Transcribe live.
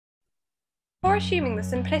Before assuming the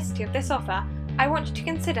simplicity of this offer, I want you to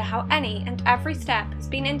consider how any and every step has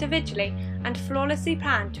been individually and flawlessly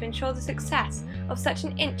planned to ensure the success of such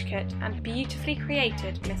an intricate and beautifully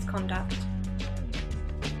created misconduct.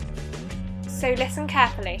 So listen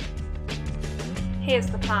carefully. Here's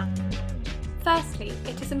the plan. Firstly,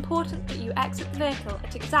 it is important that you exit the vehicle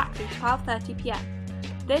at exactly 12:30 p.m.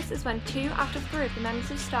 This is when 2 out of 3 of the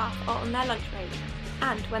members of staff are on their lunch break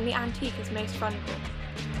and when the antique is most vulnerable.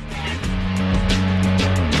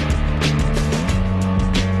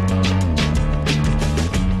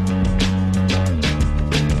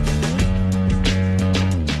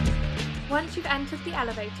 Once you've entered the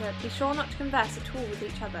elevator, be sure not to converse at all with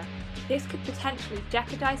each other. This could potentially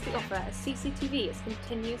jeopardise the offer as CCTV is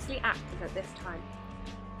continuously active at this time.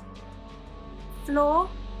 Floor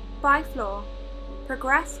by floor,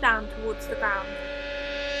 progress down towards the ground.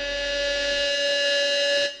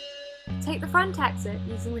 Take the front exit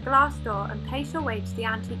using the glass door and pace your way to the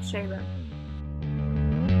antique showroom.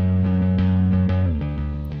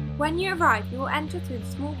 When you arrive, you will enter through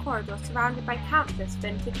the small corridor surrounded by countless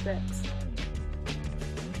vintage books.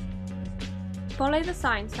 Follow the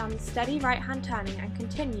signs down the steady right-hand turning and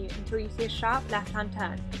continue until you see a sharp left-hand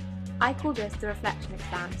turn. I call this the reflection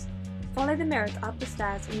expanse. Follow the mirrors up the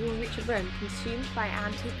stairs and you will reach a room consumed by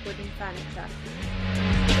antique wooden furniture.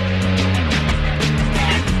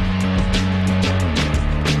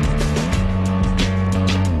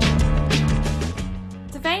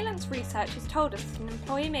 Surveillance research has told us that an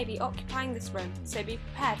employee may be occupying this room, so be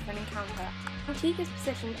prepared for an encounter. The antique is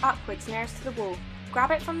positioned upwards nearest to the wall.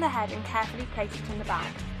 Grab it from the head and carefully place it in the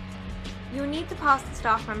bag. You will need to pass the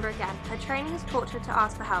staff member again. Her training has taught her to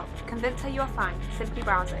ask for help. Convince her you are fine, simply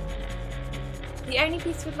browsing. The only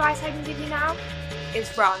piece of advice I can give you now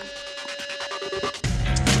is run.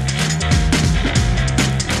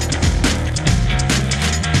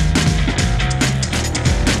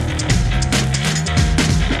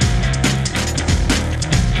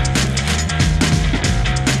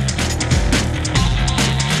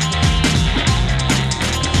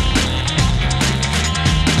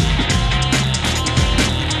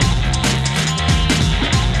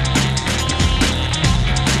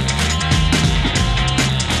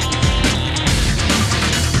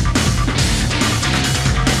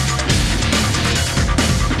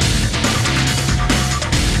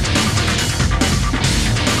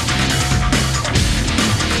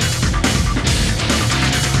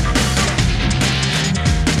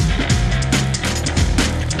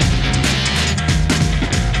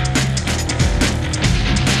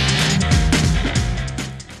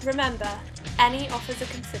 Remember, any offers are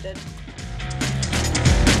considered.